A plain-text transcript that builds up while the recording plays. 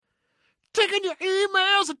taking your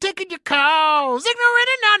emails and taking your calls. Ignorant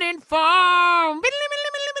and uninformed.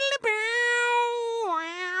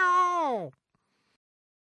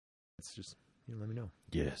 It's just, let me know.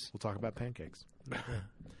 Yes. We'll talk about pancakes. Hey,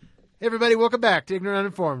 everybody, welcome back to Ignorant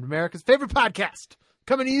Uninformed, America's favorite podcast.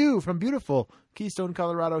 Coming to you from beautiful Keystone,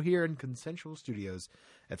 Colorado, here in Consensual Studios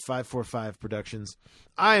at 545 Productions.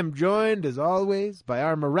 I am joined, as always, by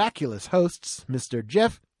our miraculous hosts, Mr.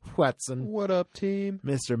 Jeff Watson. What up, team?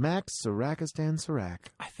 Mr. Max Sarakistan Sarak.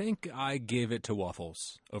 I think I gave it to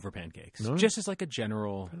waffles over pancakes. No? Just as like a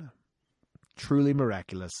general... Truly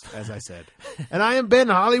miraculous, as I said. And I am Ben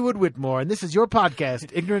Hollywood Whitmore, and this is your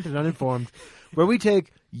podcast, Ignorant and Uninformed, where we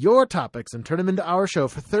take your topics and turn them into our show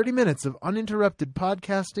for 30 minutes of uninterrupted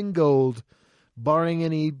podcasting gold, barring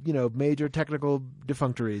any, major technical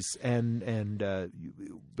defunctories. And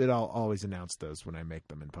I'll always announce those when I make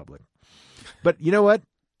them in public. But you know what?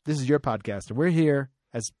 This is your podcast, and we're here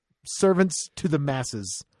as servants to the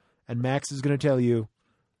masses. And Max is going to tell you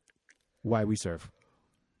why we serve.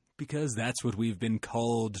 Because that's what we've been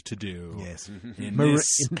called to do. Yes.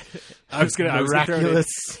 I was gonna miraculous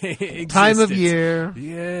throw time of year.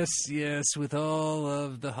 Yes, with all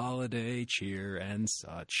of the holiday cheer and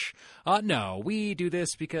such. No, we do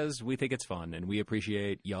this because we think it's fun and we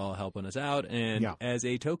appreciate y'all helping us out. And as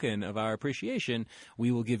a token of our appreciation,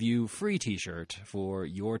 we will give you free T-shirt for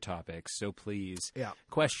your topics. So please,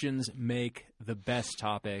 questions make the best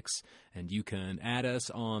topics, and you can add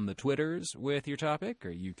us on the Twitters with your topic,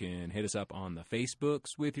 or you can hit us up on the Facebooks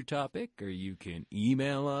with your topic, or you can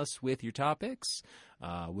email us with your topics,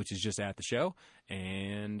 which is just at the show.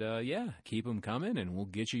 And, keep them coming, and we'll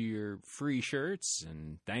get you your free shirts.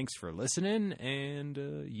 And thanks for listening, and,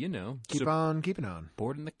 Keep on keeping on.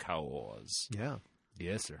 Supporting the cause. Yeah.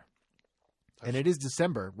 Yes, sir. And it is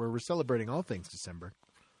December, where we're celebrating all things December.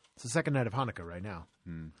 It's the second night of Hanukkah right now.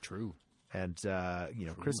 True. And,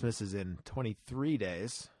 Christmas is in 23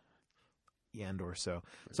 days. And or so.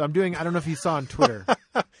 So I'm doing, I don't know if you saw on Twitter,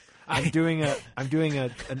 I'm doing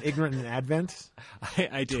an Ignorant in Advent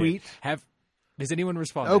I did. tweet. Has anyone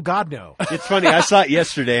responded? Oh, God, no. It's funny. I saw it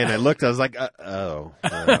yesterday, and I looked. I was like, no.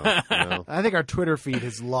 I think our Twitter feed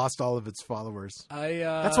has lost all of its followers.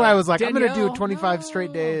 That's why I was like, Danielle, I'm going to do 25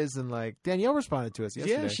 straight days. And, Danielle responded to us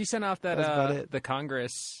yesterday. Yeah, she sent off that the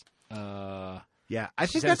Congress. Yeah, I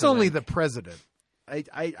think that's only the president.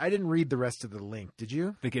 I didn't read the rest of the link. Did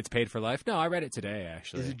you? That gets paid for life? No, I read it today,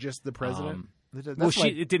 actually. Is it just the president?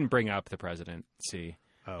 It didn't bring up the presidency.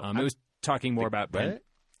 It was talking more about...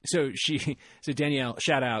 So Danielle,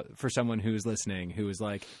 shout out for someone who's listening, who was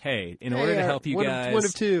like, hey, in order to help you guys... One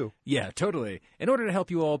of two. Yeah, totally. In order to help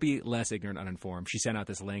you all be less ignorant, uninformed, she sent out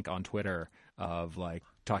this link on Twitter of,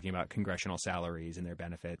 talking about congressional salaries and their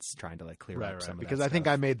benefits, trying to, clear up some of that because I think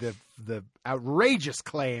I made the outrageous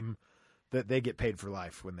claim that they get paid for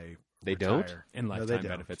life when they retire. Don't? And lifetime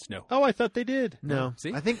benefits, no. Oh, I thought they did. No.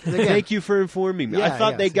 See? I think Thank you for informing me. Yeah, I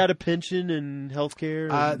thought they got a pension and health care.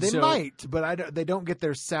 They might, but they don't get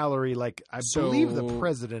their salary. I believe the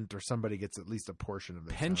president or somebody gets at least a portion of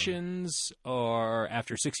their pensions are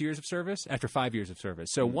after 6 years of service, after 5 years of service.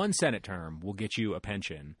 So one Senate term will get you a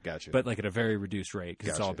pension. Gotcha. But at a very reduced rate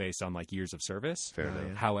because it's all based on years of service. Fair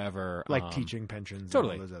enough. However, teaching pensions.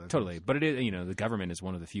 Totally, and all those other totally. things. But it is, the government is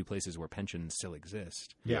one of the few places where pensions still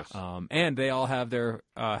exist. Yeah. And they all have their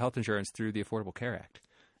health insurance through the Affordable Care Act.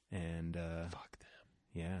 And fuck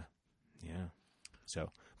them. Yeah. So,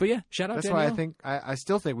 but yeah, shout out. That's Danielle. why I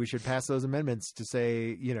still think we should pass those amendments to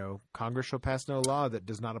say, Congress shall pass no law that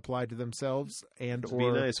does not apply to themselves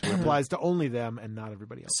or applies to only them and not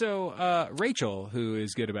everybody else. So Rachel, who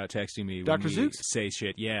is good about texting me Dr. when we Zeus? say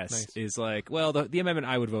shit, Nice. is like, well, the amendment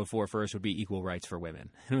I would vote for first would be equal rights for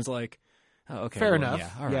women. And it was like, oh, okay, fair well, enough. Yeah,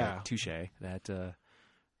 all right, Yeah. touche. That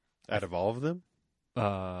Out of all of them?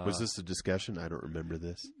 Was this a discussion? I don't remember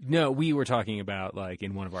this. No, we were talking about,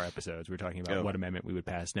 in one of our episodes, we were talking about what amendment we would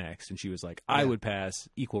pass next. And she was like, I would pass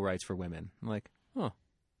equal rights for women. I'm like, oh,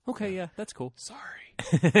 okay, yeah, that's cool.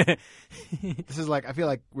 Sorry. This is I feel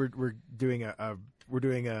like we're doing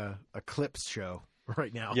a clips show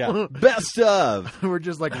right now. Yeah. Best of. We're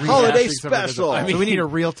just holiday rehashing some of the- special. So we need a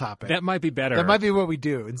real topic. That might be better. That might be what we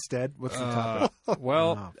do instead. What's the topic?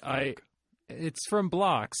 Well, Oh, it's from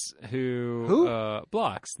Blocks, who?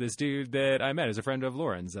 Blocks, this dude that I met as a friend of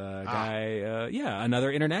Lauren's, guy,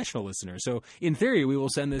 another international listener. So in theory, we will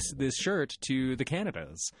send this shirt to the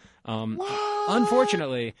Canadas.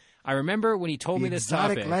 Unfortunately, I remember when he told me this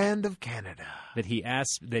exotic topic, land of Canada, that he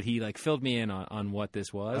filled me in on what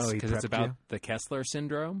this was, because it's about the Kessler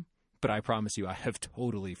syndrome. But I promise you, I have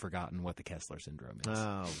totally forgotten what the Kessler syndrome is.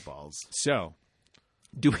 Oh, balls. So,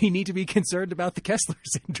 do we need to be concerned about the Kessler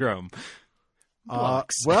syndrome?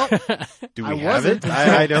 blocks. Well, Do we I have wasn't. it?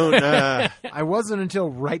 I don't. I wasn't until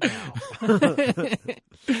right now.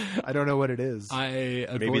 I don't know what it is.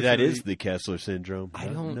 Maybe that is the Kessler syndrome. I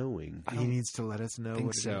not don't- knowing. He needs to let us know think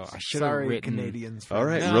what it so. is. I should have Sorry, written- Canadians. All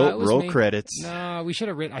right, No, it was roll me. credits. No, we should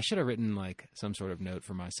have written. I should have written like some sort of note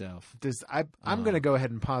for myself. I'm going to go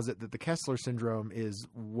ahead and posit that the Kessler syndrome is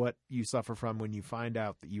what you suffer from when you find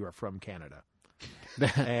out that you are from Canada.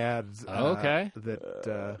 And Okay.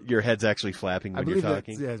 that Your head's actually flapping I when you're believe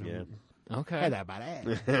talking. that's- Yeah. Okay. Hey,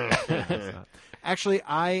 buddy. Actually,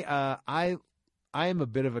 I am a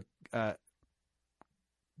bit of a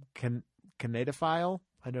Canadaphile.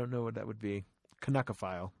 I don't know what that would be.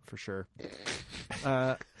 Canuckophile for sure.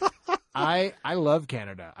 I love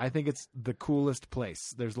Canada. I think it's the coolest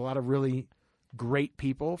place. There's a lot of really great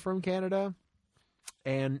people from Canada,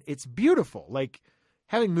 and it's beautiful. Like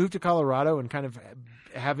having moved to Colorado and kind of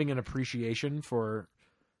having an appreciation for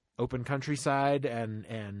open countryside and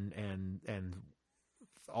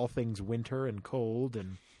all things winter and cold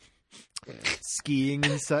and skiing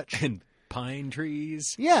and such. And pine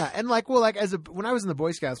trees. Yeah, and when I was in the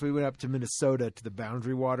Boy Scouts, we went up to Minnesota to the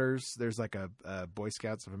Boundary Waters. There's like a Boy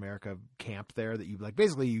Scouts of America camp there that you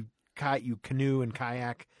basically you canoe and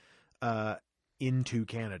kayak into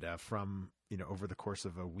Canada from over the course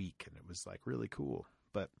of a week, and it was like really cool.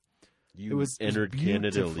 But You it was entered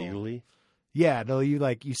Canada beautiful. legally? yeah, no, you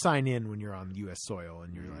sign in when you're on U.S. soil,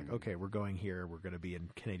 and you're like, okay, we're going here. We're going to be in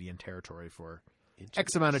Canadian territory for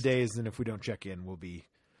X amount of days, and if we don't check in, we'll be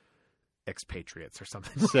expatriates or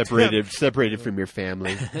something. Separated from your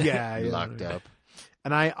family. Yeah, Locked up.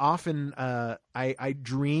 And I often I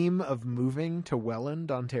dream of moving to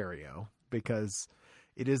Welland, Ontario, because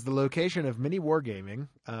it is the location of Mini Wargaming,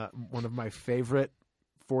 one of my favorite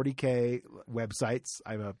 40K websites.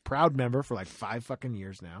 I'm a proud member for like 5 fucking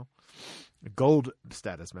years now. A gold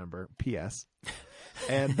status member, P.S.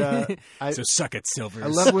 And So suck it, Silvers. I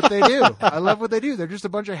love what they do. They're just a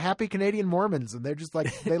bunch of happy Canadian Mormons, and they're just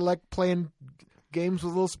like they like playing games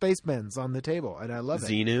with little spacemen on the table, and I love it.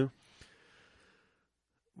 Xenu?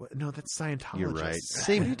 No, that's Scientology. You're right.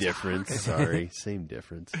 Same difference. Sorry. Same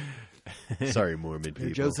difference. Sorry, Mormon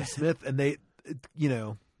people. Joseph Smith, and they,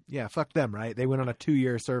 yeah, fuck them, right? They went on a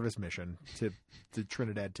 2-year service mission to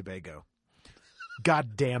Trinidad Tobago.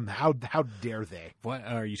 God damn, how dare they? What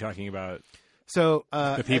are you talking about? So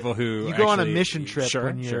The people who you go on a actually- mission trip Sure,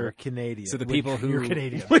 when you're sure. Canadian. So the When people who- you're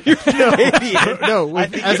Canadian. Canadian. No, I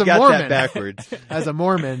think as you a got Mormon, that backwards. as a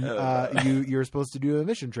Mormon, you're supposed to do a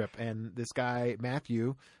mission trip, and this guy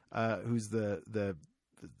Matthew, who's the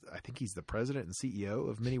I think he's the president and CEO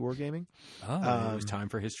of Mini Wargaming. Oh, it was time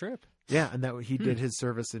for his trip. Yeah, and that he did his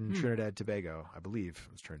service in Trinidad Tobago, I believe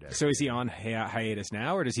it was Trinidad. So is he on hiatus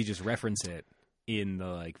now, or does he just reference it in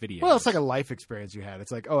the videos? Well, it's like a life experience you had.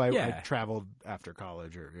 It's like, I Yeah. traveled after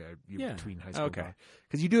college or between high school. Okay.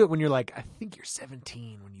 Because you do it when you're like, I think you're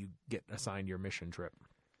 17 when you get assigned your mission trip.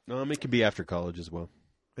 It can be after college as well.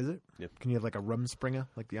 Is it? Yep. Can you have like a Rumspringa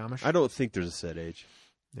like the Amish? I don't think there's a set age.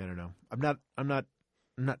 I don't know. I'm not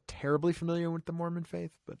terribly familiar with the Mormon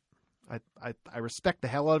faith, but I respect the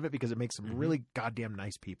hell out of it because it makes some really goddamn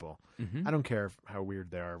nice people. Mhm. I don't care how weird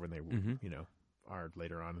they are when they Mhm. are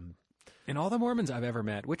later on. And all the Mormons I've ever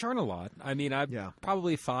met, which aren't a lot. I mean, I've Yeah.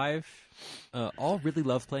 probably 5, all really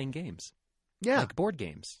love playing games. Yeah. Like board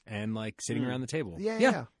games and like sitting around the table.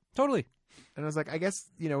 Yeah. Totally. And I was like, I guess,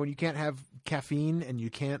 when you can't have caffeine and you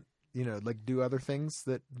can't, like do other things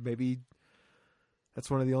that maybe that's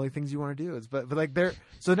one of the only things you want to do is, but like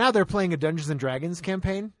so now they're playing a Dungeons and Dragons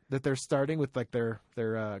campaign that they're starting with like their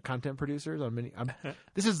content producers on Mini.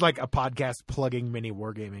 This is like a podcast plugging Mini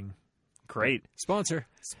Wargaming Great. Sponsor.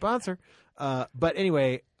 But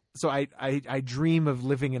anyway, so I dream of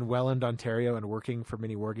living in Welland, Ontario, and working for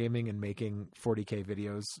Mini Wargaming and making 40K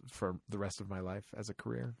videos for the rest of my life as a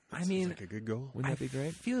career. I mean, Like a good goal. Wouldn't that be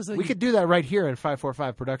great? feels like We could do that right here in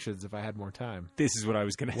 545 Productions if I had more time. This is what I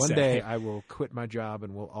was going to say. One day I will quit my job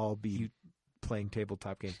and we'll all be playing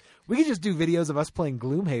tabletop games. We could just do videos of us playing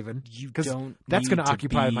Gloomhaven because don't that's need going to to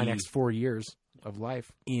occupy my be next 4 years of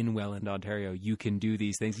life. in Welland, Ontario, you can do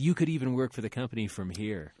these things. You could even work for the company from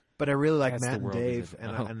here. But I really like That's the Matt and world we Dave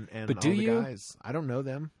live in. and But all do the you? guys. I don't know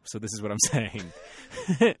them. So this is what I'm saying.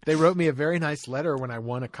 They wrote me a very nice letter when I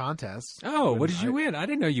won a contest. Oh, When what did you win? I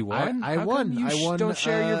didn't know you won. I How won. come you I won, don't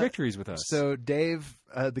share your victories with us. So Dave,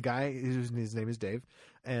 the guy, his name is Dave,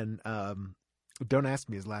 and don't ask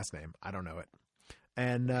me his last name. I don't know it.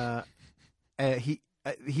 And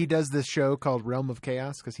he does this show called Realm of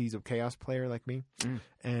Chaos because he's a Chaos player like me,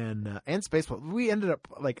 and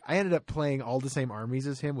Spaceball. I ended up playing all the same armies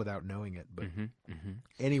as him without knowing it. But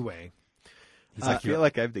anyway, I feel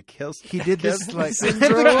like I have the Kessler. He did this like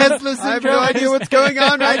syndrome. the Kessler syndrome. I have no idea what's going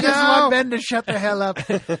on right I just now. want Ben to shut the hell up.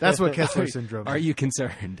 That's what Kessler syndrome is. Are you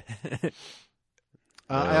concerned?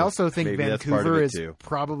 I also think maybe that's part of Vancouver it, is too.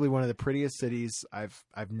 probably one of the prettiest cities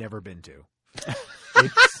I've never been to.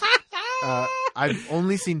 It's, I've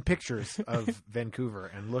only seen pictures of Vancouver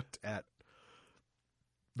and looked at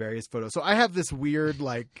various photos. So I have this weird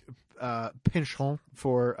penchant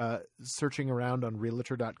for searching around on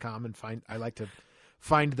Realtor.com and I like to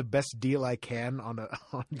find the best deal I can on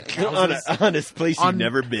on a place you've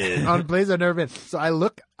never been. on a place I've never been. So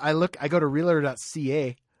I go to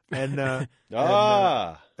Realtor.ca and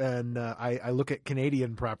I look at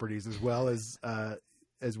Canadian properties as well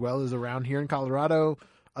as around here in Colorado,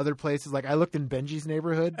 other places. Like I looked in Benji's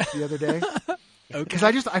neighborhood the other day. Because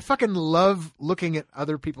I fucking love looking at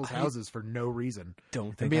other people's houses for no reason. Don't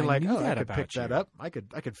think and being I like, knew oh, that I could about pick you. that up. I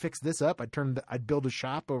could fix this up. I'd build a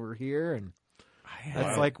shop over here, and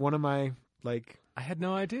that's Wow. like one of my I had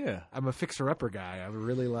no idea. I'm a fixer upper guy. I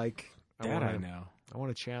really like That I know. I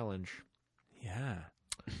want to challenge. Yeah.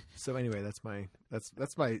 So anyway, that's my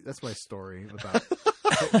story about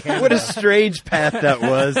Canada. What a strange path that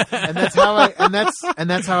was. and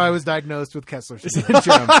that's how I was diagnosed with Kessler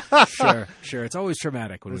syndrome. Syndrome. Sure. It's always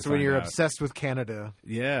traumatic when It's we when find you're out. obsessed with Canada.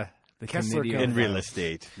 Yeah. The Kessler Canadian- In real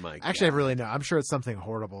estate. My Actually, I God. really know. I'm sure it's something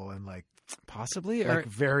horrible and Possibly? Or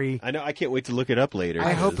very. I know. I can't wait to look it up later.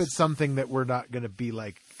 I hope 'cause- it's something that we're not going to be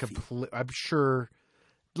complete. I'm sure.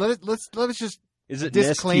 Let's just Is it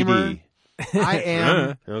disclaimer.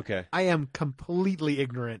 an Okay. I am completely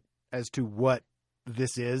ignorant as to what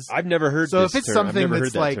this is. I've never heard So this if it's term. I've something never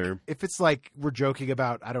that's heard that term. if it's we're joking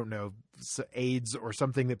about, I don't know, AIDS or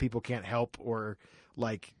something that people can't help, or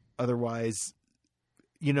otherwise,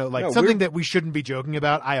 No, something that we shouldn't be joking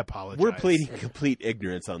about, I apologize. We're pleading complete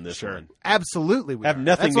ignorance on this one. Absolutely, we Have are.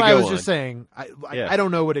 nothing That's to why I go was on. just saying. Yeah. I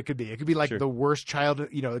don't know what it could be. It could be Sure. the worst child.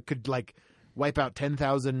 It could wipe out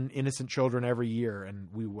 10,000 innocent children every year, and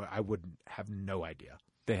I would have no idea.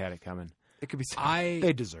 They had it coming. It could be. I-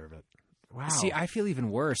 They deserve it. Wow. See, I feel even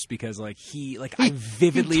worse because I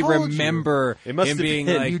vividly he told you. remember It must him have being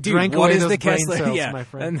been. like, You dude, drank what away is those the brain Kessler? cells, Yeah, my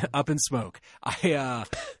friend. and up in smoke. I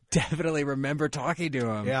definitely remember talking to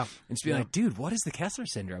him. Yeah. and just being like, dude, what is the Kessler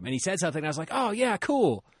syndrome? And he said something, and I was like, oh yeah,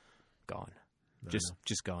 cool. Gone.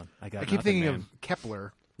 Just gone. I I keep nothing, thinking man. of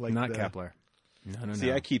Kepler, Not Kepler. No.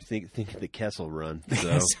 See, I keep thinking the Kessel Run.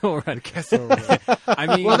 So. So right. Kessler.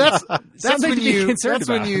 I mean, Well, that's something when to be you concerned that's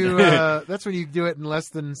when about. you that's when you do it in less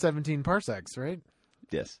than 17 parsecs, right?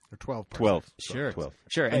 Yes. Or 12 parsecs. 12. Sure. 12.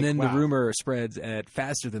 Sure. Like, And then wow. the rumor spreads at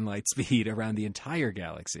faster than light speed around the entire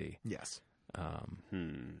galaxy. Yes.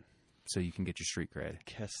 So you can get your street cred.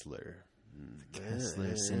 Kessler.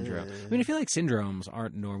 Kessler syndrome. I mean, I feel like syndromes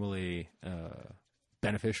aren't normally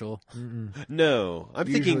beneficial. No. I'm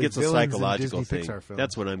thinking Usually it's a villains in psychological Disney thing. Pixar films.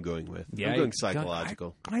 That's what I'm going with. Yeah, I'm going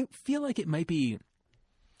psychological. I feel like it might be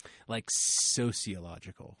like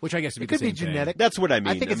sociological, which I guess would It be could the be same thing. genetic. That's what I mean.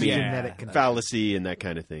 I think it's mean, a yeah. genetic connection. fallacy and that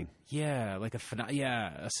kind of thing. Yeah, like a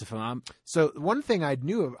phenom. So one thing I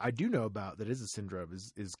do know about that is a syndrome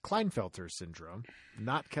is Klinefelter syndrome,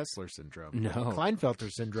 not Kessler syndrome. No. Klinefelter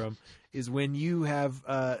syndrome is when you have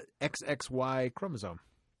XXY chromosome.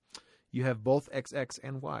 You have both XX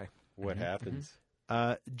and Y. What happens?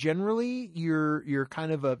 Generally, you're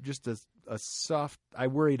kind of just a soft. I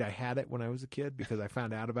worried I had it when I was a kid because I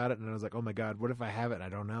found out about it and I was like, oh my god, what if I have it? And I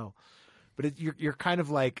don't know. But you're kind of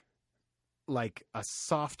like a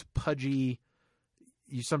soft, pudgy.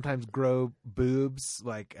 You sometimes grow boobs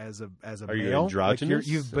as a Are you male. androgynous,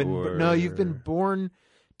 You've been born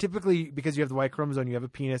typically because you have the Y chromosome. You have a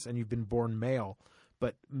penis and you've been born male.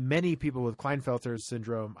 But many people with Klinefelter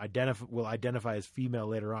syndrome will identify as female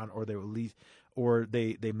later on, or they will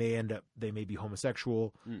they may be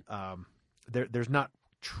homosexual. There's not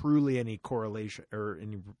truly any correlation or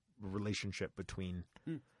any relationship between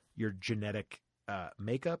your genetic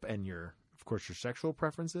makeup and of course your sexual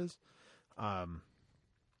preferences,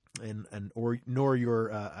 nor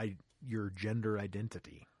your gender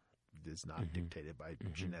identity is not dictated by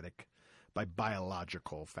by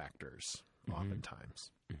biological factors. Oftentimes,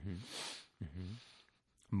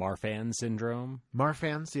 Marfan syndrome.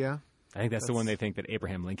 Marfan's, yeah. I think that's the one they think that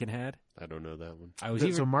Abraham Lincoln had. I don't know that one. I was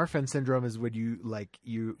So Marfan syndrome is when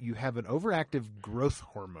you have an overactive growth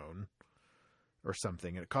hormone or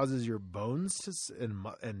something, and it causes your bones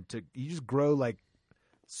to you just grow like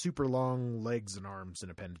super long legs and arms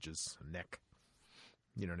and appendages, and neck.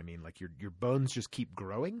 You know what I mean? Like your bones just keep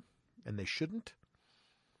growing, and they shouldn't.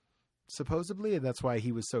 Supposedly, and that's why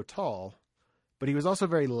he was so tall. But he was also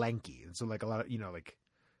very lanky, and so like a lot of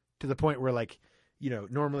to the point where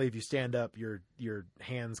normally if you stand up, your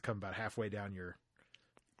hands come about halfway down your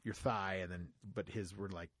thigh, but his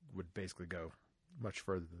would basically go much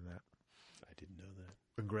further than that. I didn't know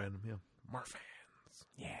that. Grand, yeah. Marfans.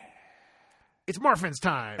 Yeah. It's Marfans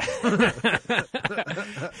time.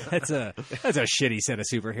 That's a shitty set of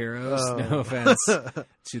superheroes. No offense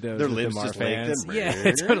to those. Their with limbs the just like Marfans. them.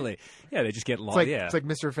 Yeah, totally. Yeah, they just get long. It's like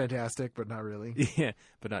Mr. Fantastic, but not really. Yeah,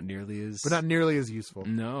 but not nearly as. Useful.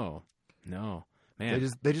 No, man.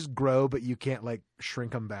 They just grow, but you can't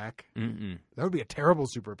shrink them back. Mm-mm. That would be a terrible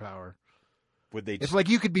superpower. Would they? It's like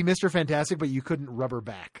you could be Mr. Fantastic, but you couldn't rubber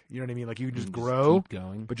back. You know what I mean? Like you could just grow, keep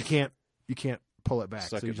going, but you can't pull it back.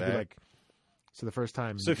 Suck so you it just back. be so the first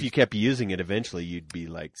time. So if you kept using it, eventually you'd be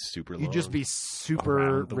super long. you'd just be super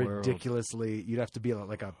Around the world. ridiculously. You'd have to be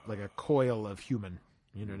like a coil of human.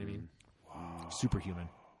 You know what I mean? wow. Superhuman,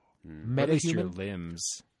 At least your metahuman.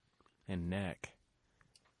 limbs and neck.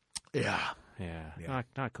 Yeah. Yeah.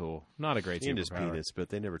 Not cool. Not a great and his superpower. penis, but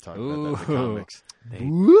they never talk about that in the Ooh. comics. They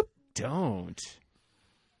Whoop. don't.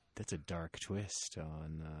 That's a dark twist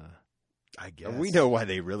on. I guess We know why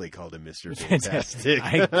they really called him Mr. Fantastic.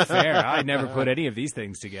 Fair. I never put any of these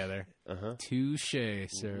things together. Uh-huh. Touche,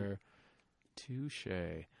 sir. Touche.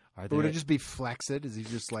 Are But would there? it just be flaccid? Is he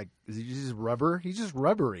just rubber? He's just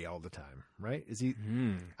rubbery all the time, right? Is he?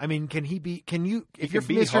 I mean, can he be? Can you? He If you're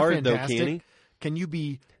can be Mr. hard, though, Fantastic, can he? can you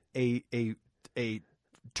be a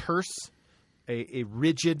terse, a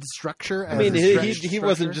rigid structure? I mean, as a he stretched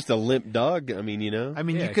wasn't structure? just a limp dog. I mean, I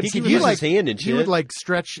mean, Yeah, you could. he could would use his hand and He shit. would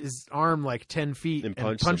stretch his arm 10 feet And and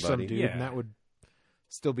punch some somebody. dude, Yeah. and that would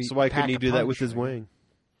still be. So why couldn't pack he a do that punch, with his maybe. wing?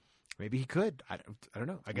 Maybe he could. I don't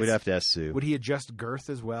know. I guess We'd have to ask Sue. Would he adjust girth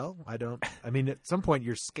as well? I mean, at some point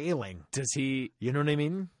you're scaling. Does he? You know what I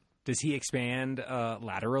mean? Does he expand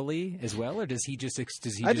laterally as well, or does he just?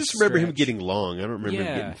 I just remember him stretch? getting long. I don't remember him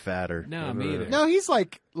Yeah. getting fatter. No, me either. No, he's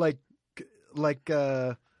like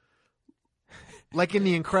in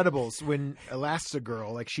The Incredibles when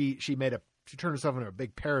Elastigirl, she turned herself into a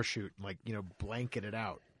big parachute and blanketed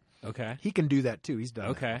out. Okay. He can do that too. He's done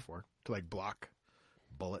Okay. that before to block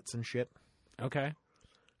bullets and shit. Okay.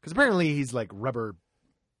 Because apparently he's rubber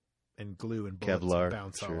and glue and bullets Kevlar,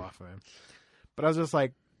 bounce all sure. off of him. But I was just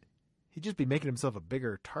he'd just be making himself a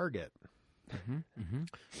bigger target. Mm-hmm.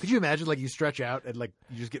 Could you imagine you stretch out and you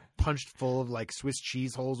just get punched full of Swiss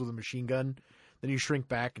cheese holes with a machine gun, then you shrink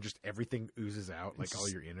back and just everything oozes out all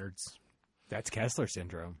your innards. That's Kessler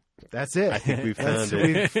syndrome. That's it. I think we found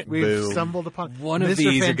it. We've Boom. stumbled upon One of Mr.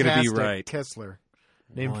 these are going to be Fantastic right. Kessler,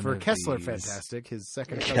 named One for of Kessler these. Fantastic, his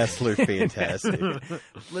second cousin. Kessler Fantastic.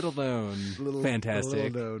 Little known.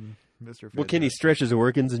 Fantastic. Little known Mr. Fantastic. Well, can he stretch his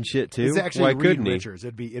organs and shit too? It's actually Why Reed couldn't he? Richards.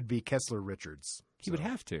 It'd be Kessler Richards. He would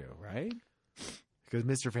have to, right? Because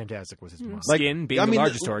Mr. Fantastic was his mom. Skin being the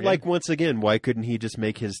largest organ. Once again, why couldn't he just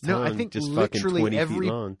make his tongue No, I think just fucking literally 20 feet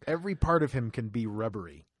long? every part of him can be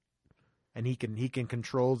rubbery, and he can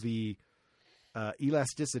control the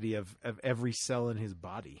elasticity of every cell in his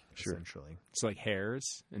body. Sure. Essentially, It's like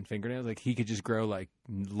hairs and fingernails. He could just grow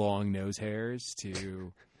long nose hairs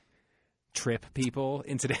to trip people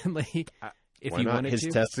incidentally if Why he not wanted his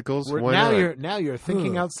to. testicles? Why not? now you're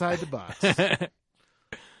thinking outside the box.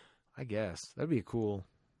 I guess that'd be cool.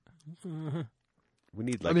 We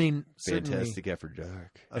need I mean, certainly Fantastic After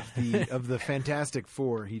Dark. of the Fantastic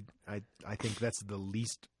Four, I think that's the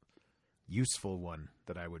least useful one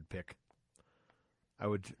that I would pick. I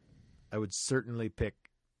would certainly pick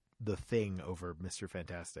the Thing over Mr.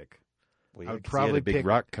 Fantastic. Well, I would 'cause he had probably a big pick-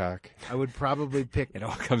 rock cock. I would probably pick It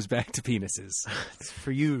all comes back to penises.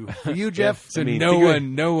 for you, Jeff. So I mean, no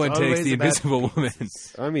think one takes always the about Invisible Woman.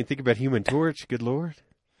 I mean, think about Human Torch. Good Lord.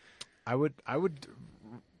 I would.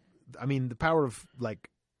 I mean, the power of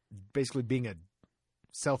basically being a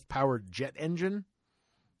self-powered jet engine.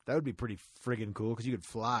 That would be pretty friggin' cool because you could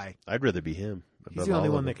fly. I'd rather be him. He's above the only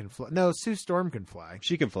all one of that them. can fly. No, Sue Storm can fly.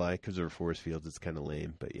 She can fly because of her force fields. It's kind of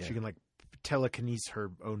lame, but yeah. She can telekinese her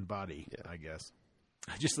own body. Yeah. I guess.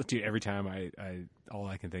 I just look to every time I all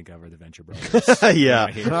I can think of are the Venture Brothers. Yeah.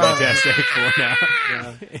 I hear Fantastic Four now.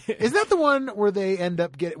 Is that the one where they end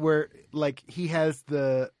up where he has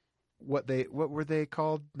the what were they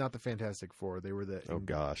called? Not the Fantastic Four. They were the Oh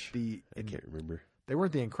gosh, I can't remember. They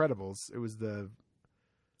weren't the Incredibles. It was the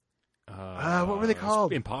What were they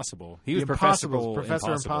called? Impossible. He The was Impossibles, Professor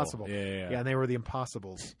Professor Impossible. Yeah. and they were the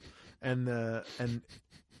Impossibles, and but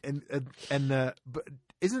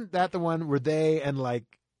isn't that the one where they and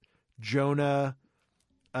Jonah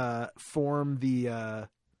form the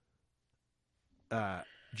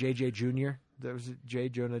JJ Jr. That was J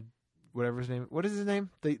Jonah, whatever his name. What is his name?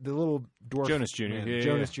 The little dwarf Jonas Jr. man. Yeah,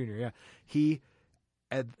 Jonas Jr. Yeah, he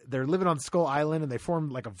they're living on Skull Island, and they form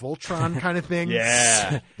like a Voltron kind of thing.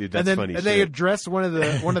 Yeah, dude, that's funny. And they address one of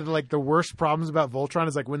the like the worst problems about Voltron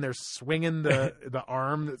is like when they're swinging the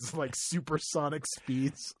arm that's like supersonic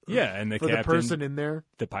speeds. Yeah, and the person in there,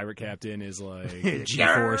 the pirate captain is like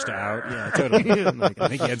G-forced out. Yeah, totally. Like, I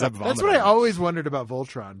think he ends up vomiting. That's what I always wondered about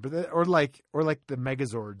Voltron, but or like the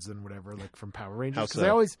Megazords and whatever, like from Power Rangers,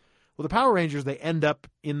 because the Power Rangers, they end up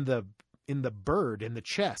in the bird in the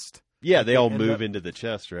chest. Yeah, they all move into the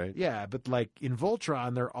chest, right? Yeah, but like in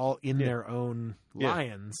Voltron, they're all in their own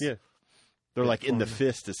lions. Yeah, they're like in the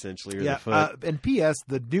fist essentially, or the foot. And P.S.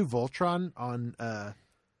 the new Voltron on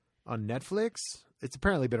Netflix, it's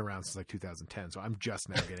apparently been around since like 2010, so I'm just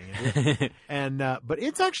now getting into it. And but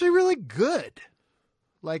it's actually really good.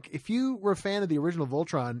 Like if you were a fan of the original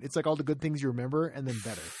Voltron, it's like all the good things you remember and then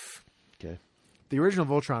better. Okay. The original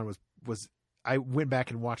Voltron was I went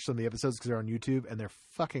back and watched some of the episodes because they're on YouTube, and they're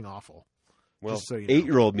fucking awful. Well, so you know.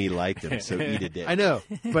 8-year-old me liked them, so eat a dick. I know,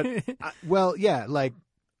 but like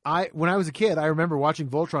when I was a kid, I remember watching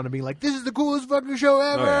Voltron and being like, "This is the coolest fucking show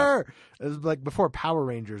ever." Oh, yeah. It was like before Power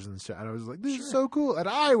Rangers and shit, and I was like, "This is so cool," and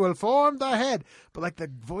I will form the head. But like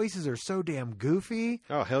the voices are so damn goofy.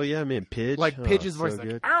 Oh hell yeah, man! Pidge, like Pidge's voice, so like,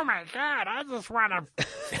 good. Oh my god, I just want to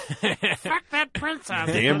fuck that princess.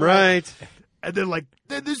 Damn right. And then, like,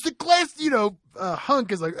 there's the class,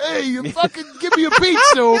 Hunk is like, hey, you fucking give me a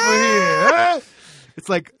pizza over here, huh? It's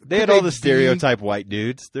like... They had all the stereotype white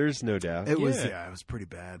dudes. There's no doubt. It was pretty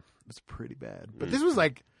bad. It was pretty bad. But this was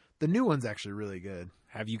like, the new one's actually really good.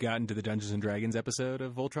 Have you gotten to the Dungeons & Dragons episode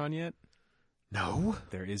of Voltron yet? No.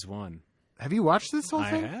 There is one. Have you watched this whole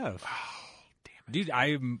thing? I have. Oh, damn it. Dude,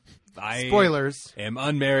 I Spoilers. am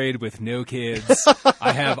unmarried with no kids.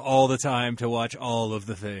 I have all the time to watch all of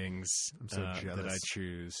the things I'm so jealous. that I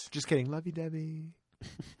choose. Just kidding. Love you, Debbie.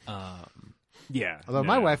 Yeah. Although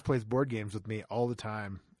my wife plays board games with me all the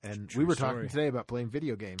time. And we were talking today about playing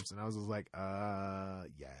video games. And I was just like, yeah.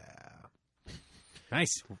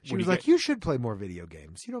 Nice. She was like, you should play more video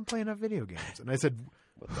games. You don't play enough video games. And I said,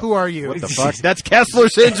 who are you? What the fuck? That's Kessler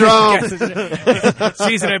Syndrome!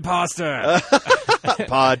 Seasoned imposter!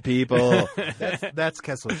 Pod people. That's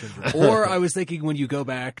Kessler Syndrome. Or I was thinking when you go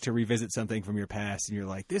back to revisit something from your past and you're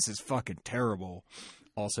like, this is fucking terrible.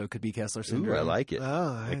 Also could be Kessler Syndrome. Ooh, I like it.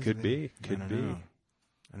 Oh, it could be. Could be.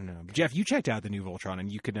 I don't know. But Jeff, you checked out the new Voltron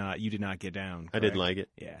and you did not get down. Correct? I didn't like it.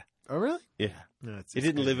 Yeah. Oh, really? Yeah. No, it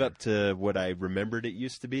didn't live up to what I remembered it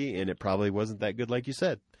used to be, and it probably wasn't that good like you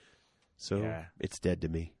said. So it's dead to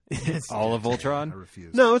me. All of Voltron? I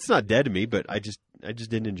refuse. No, it's not dead to me, but I just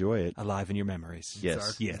didn't enjoy it. Alive in your memories.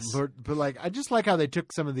 Yes. Yes. But like, I just like how they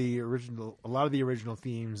took a lot of the original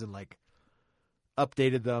themes and like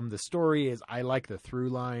updated them. The story is, I like the through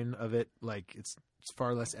line of it. Like it's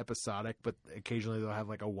far less episodic, but occasionally they'll have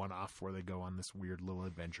like a one-off where they go on this weird little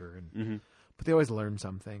adventure, and but they always learn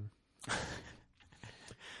something.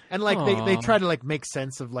 And like they try to like make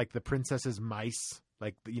sense of like the princess's mice,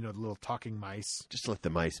 like the little talking mice. Just let the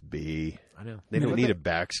mice be. I know they don't need a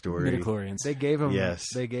backstory. Midichlorians. They gave them. Yes.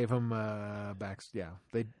 They gave them back. Yeah.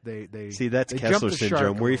 They see that's Kessler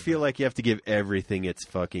Syndrome, where you feel like you have to give everything its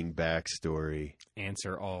fucking backstory.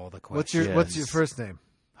 Answer all the questions. What's your first name?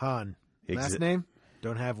 Han. Last name?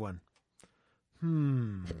 Don't have one.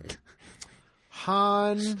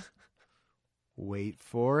 Han. Wait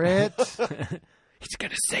for it. He's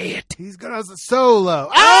gonna say it. He's gonna Solo.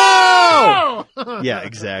 Oh! Yeah,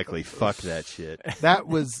 exactly. Fuck that shit. That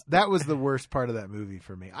was the worst part of that movie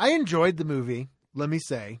for me. I enjoyed the movie. Let me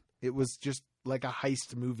say, it was just like a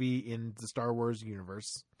heist movie in the Star Wars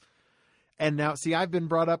universe. And now, see, I've been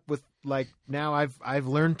brought up with now I've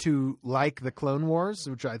learned to like the Clone Wars,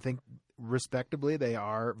 which I think respectably they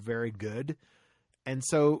are very good. And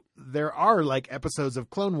so there are episodes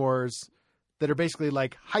of Clone Wars that are basically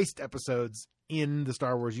like heist episodes in the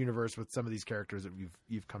Star Wars universe with some of these characters that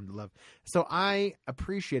you've come to love. So I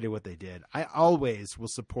appreciated what they did. I always will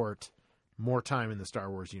support more time in the Star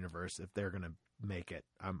Wars universe if they're going to make it.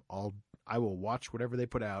 I will watch whatever they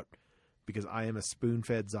put out because I am a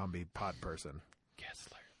spoon-fed zombie pod person.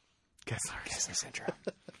 Kessler Syndrome.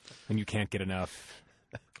 And you can't get enough.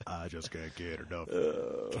 I just can't get enough.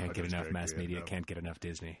 Can't get enough mass media. Enough. Can't get enough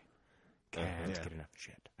Disney. Can't get enough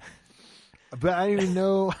shit. But I don't even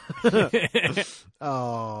know.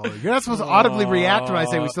 Oh, you're not supposed to audibly react when I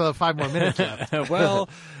say we still have 5 more minutes left. Well,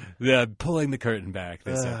 pulling the curtain back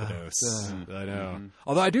this episode. I know. Mm-hmm.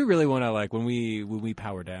 Although I do really want to when we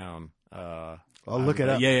power down. I'll look it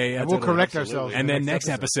up. Yeah. And we'll correct ourselves. And then next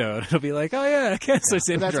episode, it'll be like, oh yeah, Kessler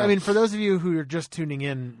Syndrome. For those of you who are just tuning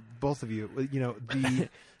in, both of you,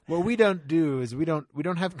 what we don't do is we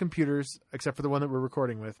don't have computers except for the one that we're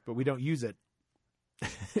recording with, but we don't use it.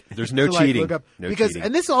 There's no to, like, cheating. look up. No because cheating.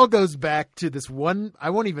 and this all goes back to this one. I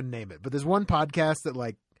won't even name it, but there's one podcast that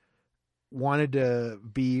like wanted to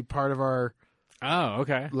be part of our Oh,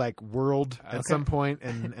 okay. like world at Okay. some point,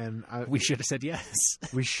 and We should have said yes.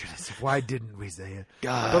 we should have said, why didn't we say it?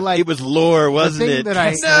 God, But, like, it was lore, The wasn't thing it? that I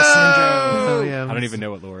No! yeah, I don't even know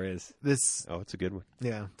what lore is. this. Oh, it's a good one.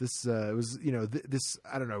 Yeah, this it was this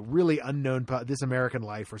I don't know, really unknown This American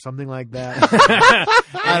Life or something like that.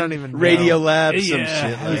 I don't even know. Radio Lab, some Yeah,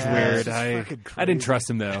 shit. that was Yeah, weird. it's just I fucking I didn't crazy. trust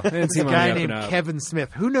him though. It didn't There's seem a on the guy up named and up. Kevin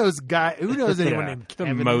Smith. Who knows anyone Yeah, named the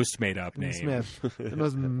Kevin most made up name. Smith? The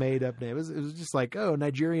most made up name. It was just like, oh,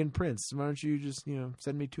 Nigerian prince. Why don't you just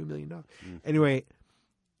send me $2 million? Anyway,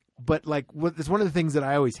 but like, it's one of the things that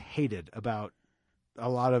I always hated about a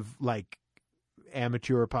lot of like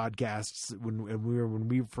amateur podcasts when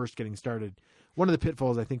we were first getting started. One of the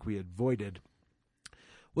pitfalls I think we avoided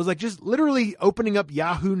was like just literally opening up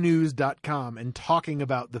yahoonews.com and talking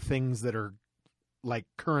about the things that are like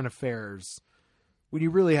current affairs when you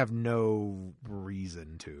really have no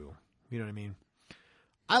reason to. You know what I mean?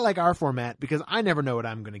 I like our format because I never know what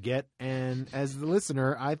I'm going to get. And as the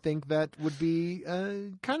listener, I think that would be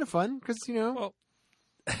kind of fun because, Well,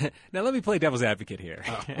 now let me play devil's advocate here.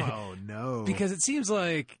 oh, no. Because it seems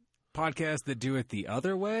like podcasts that do it the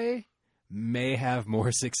other way may have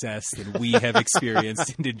more success than we have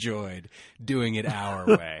experienced and enjoyed doing it our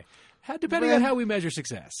way. Depending on how we measure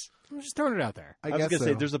success. I'm just throwing it out there. I I was guess going to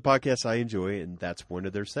say, so. there's a podcast I enjoy, and that's one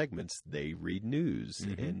of their segments. They read news,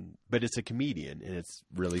 but it's a comedian, and it's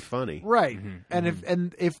really funny. Right. Mm-hmm.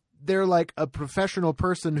 And if they're like a professional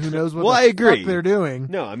person who knows what Well, the I agree. fuck they're doing,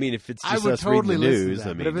 No, I mean, if it's I just would us totally reading the listen news, to that.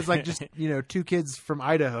 I mean, But if it's like just, two kids from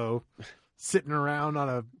Idaho sitting around on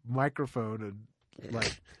a microphone and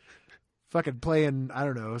like fucking playing, I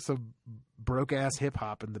don't know, some broke ass hip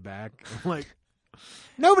hop in the back, I'm like,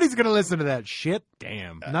 nobody's going to listen to that shit.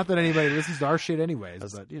 Damn. Not that anybody listens to our shit anyways, I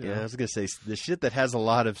was, but yeah, I was going to say, the shit that has a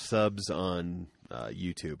lot of subs on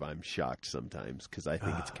YouTube, I'm shocked sometimes because I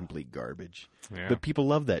think it's complete garbage. Yeah. But people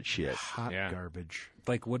love that shit. hot Yeah. garbage.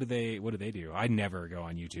 Like, what do they do? I never go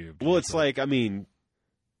on YouTube. Well, it's like, I mean,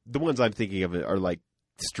 the ones I'm thinking of are like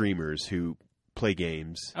streamers who play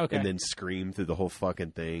games Okay. and then scream through the whole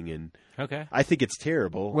fucking thing, and Okay. I think it's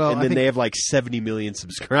terrible. Well, and I then think- they have like 70 million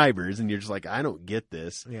subscribers, and you're just like, I don't get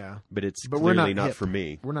this. Yeah. But it's But we're clearly not not hip. for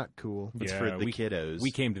me. We're not cool. It's Yeah, for the we- kiddos.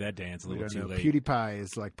 We came to that dance a We little don't too know. late. PewDiePie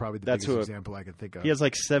is like probably the That's biggest who- example I can think of. He has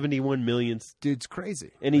like 71 million, Dude's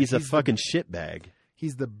crazy. and he's a the- fucking shitbag.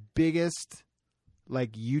 He's the biggest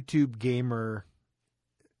like YouTube gamer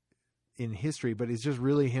in history, but it's just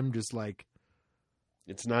really him just like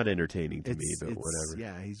It's not entertaining to me, it's, but it's- whatever.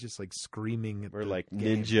 Yeah, he's just like screaming at Or the like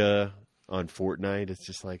game. Ninja on Fortnite. It's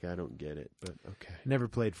just like, I don't get it, but okay. Never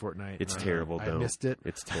played Fortnite. It's terrible, I don't. missed it.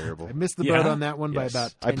 It's terrible. I missed the Yeah? boat on that one by Yes.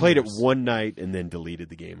 about 10 I played years. it one night and then deleted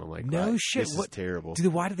the game. I'm like, No "Wow, shit, This is what- terrible.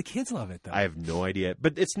 Why do the kids love it though? I have no idea.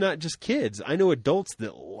 But it's not just kids. I know adults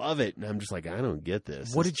that love it, and I'm just like, I don't get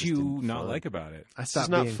this. What This did just you isn't not fun. like about it? I It's stopped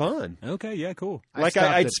just not being, fun. Okay, yeah, cool. Like stopped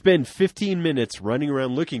I'd it. spend 15 minutes running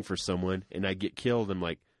around looking for someone, and I get killed. I'm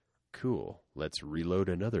like, cool. Let's reload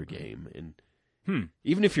another game. And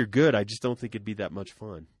even if you're good, I just don't think it'd be that much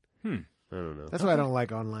fun. I don't know. That's why I don't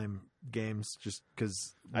like online games, just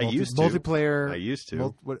because I used to. multiplayer. I used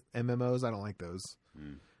to. What MMOs? I don't like those.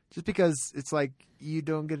 Mm. Just because it's like you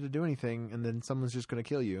don't get to do anything, and then someone's just going to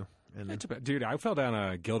kill you. And Dude, I fell down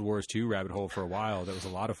a Guild Wars 2 rabbit hole for a while. That was a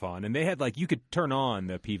lot of fun. And they had, like, you could turn on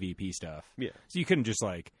the PvP stuff. Yeah. So you couldn't just,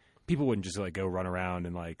 like, people wouldn't just, like, go run around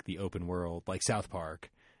in, like, the open world, like South Park,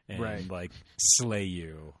 and, Right. like, slay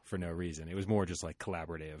you for no reason. It was more just, like,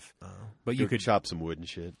 collaborative. But You you could could. chop some wood and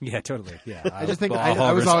shit. Yeah, totally. Yeah. I just think I'll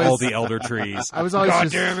I was harvest always all the elder trees. I was always God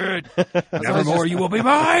just, damn it! I was always Nevermore, just- you will be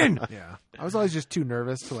mine! Yeah, I was always just too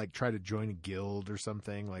nervous to like try to join a guild or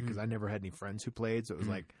something, like because I never had any friends who played, so it was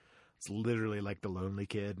like it's literally like the lonely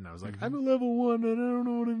kid, and I was like, I'm a level 1 and I don't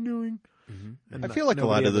know what I'm doing. And I feel like a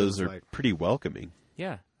lot nobody of ever those was are like- pretty welcoming.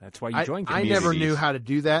 Yeah, that's why you I, join I never communities. knew how to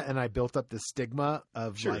do that, and I built up this stigma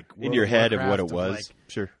of Sure. like in World your of head of what Warcraft, it was. like,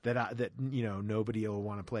 Sure. that nobody will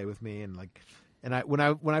want to play with me, and like, and when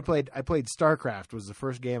I played StarCraft was the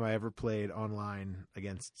first game I ever played online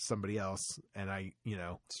against somebody else, and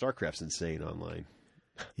StarCraft's insane online.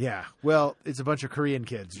 yeah, well, it's a bunch of Korean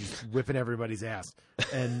kids just whipping everybody's ass,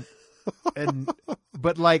 and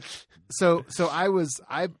but like so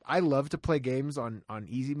I love to play games on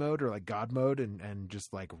easy mode or like God mode and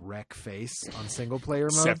just like wreck face on single player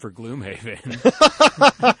mode. Except for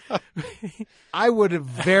Gloomhaven. I would have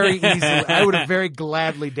very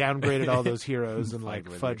gladly downgraded all those heroes and like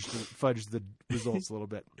fudged the results a little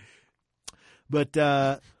bit. But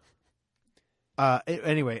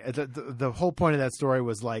Anyway, the whole point of that story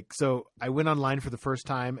was like, so I went online for the first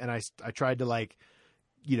time and I tried to like,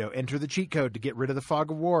 enter the cheat code to get rid of the fog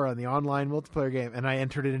of war on the online multiplayer game. And I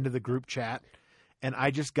entered it into the group chat and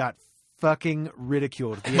I just got fucking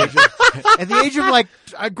ridiculed at the age of like,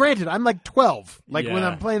 granted, I'm like 12, like when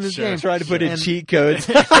I'm playing this game. Trying to put in cheat codes.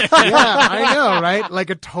 Yeah, I know, right?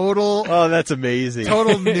 Like a total, oh, that's amazing.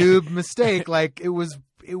 total noob mistake. Like it was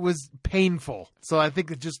painful. So I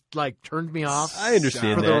think it just like turned me off. I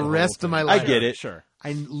understand for that. the rest of my life. I get it. Sure.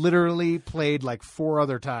 I literally played like 4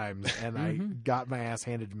 other times and I got my ass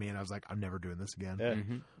handed to me and I was like, I'm never doing this again. Yeah.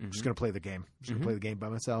 I'm just going to play the game. I'm just going to play the game by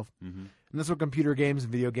myself. And that's what computer games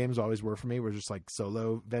and video games always were for me. Were just like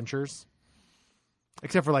solo ventures.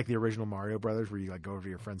 Except for like the original Mario Brothers where you like go over to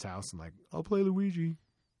your friend's house and like, I'll play Luigi.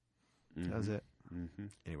 That was it.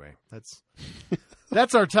 Anyway,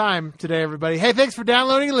 that's our time today, everybody. Hey, thanks for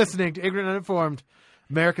downloading and listening to Ignorant and Uninformed,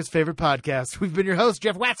 America's favorite podcast. We've been your host,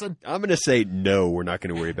 Jeff Watson. I'm going to say no, we're not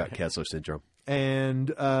going to worry about Kessler syndrome. And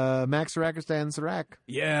Max Sarakistan Sarak.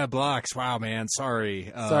 Yeah, Blocks. Wow, man.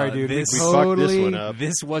 Sorry. Sorry, dude. This, We fucked this one up.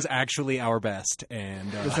 This was actually our best.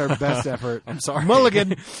 And This is our best effort. I'm sorry.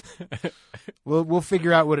 Mulligan. We'll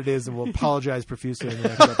figure out what it is and we'll apologize profusely in the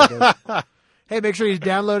next episode. Hey, make sure you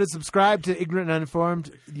download and subscribe to Ignorant and Uninformed,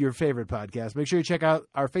 your favorite podcast. Make sure you check out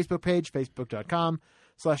our Facebook page,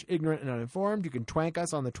 facebook.com/ignorant and uninformed. You can twank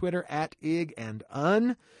us on the Twitter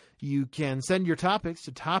 @ig&un. You can send your topics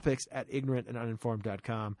to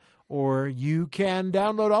topics@ignorantanduninformed.com, or you can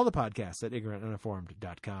download all the podcasts at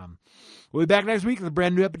ignorantanduninformed.com. We'll be back next week with a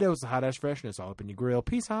brand new episode of Hot Ash Freshness all up in your grill.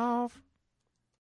 Peace off.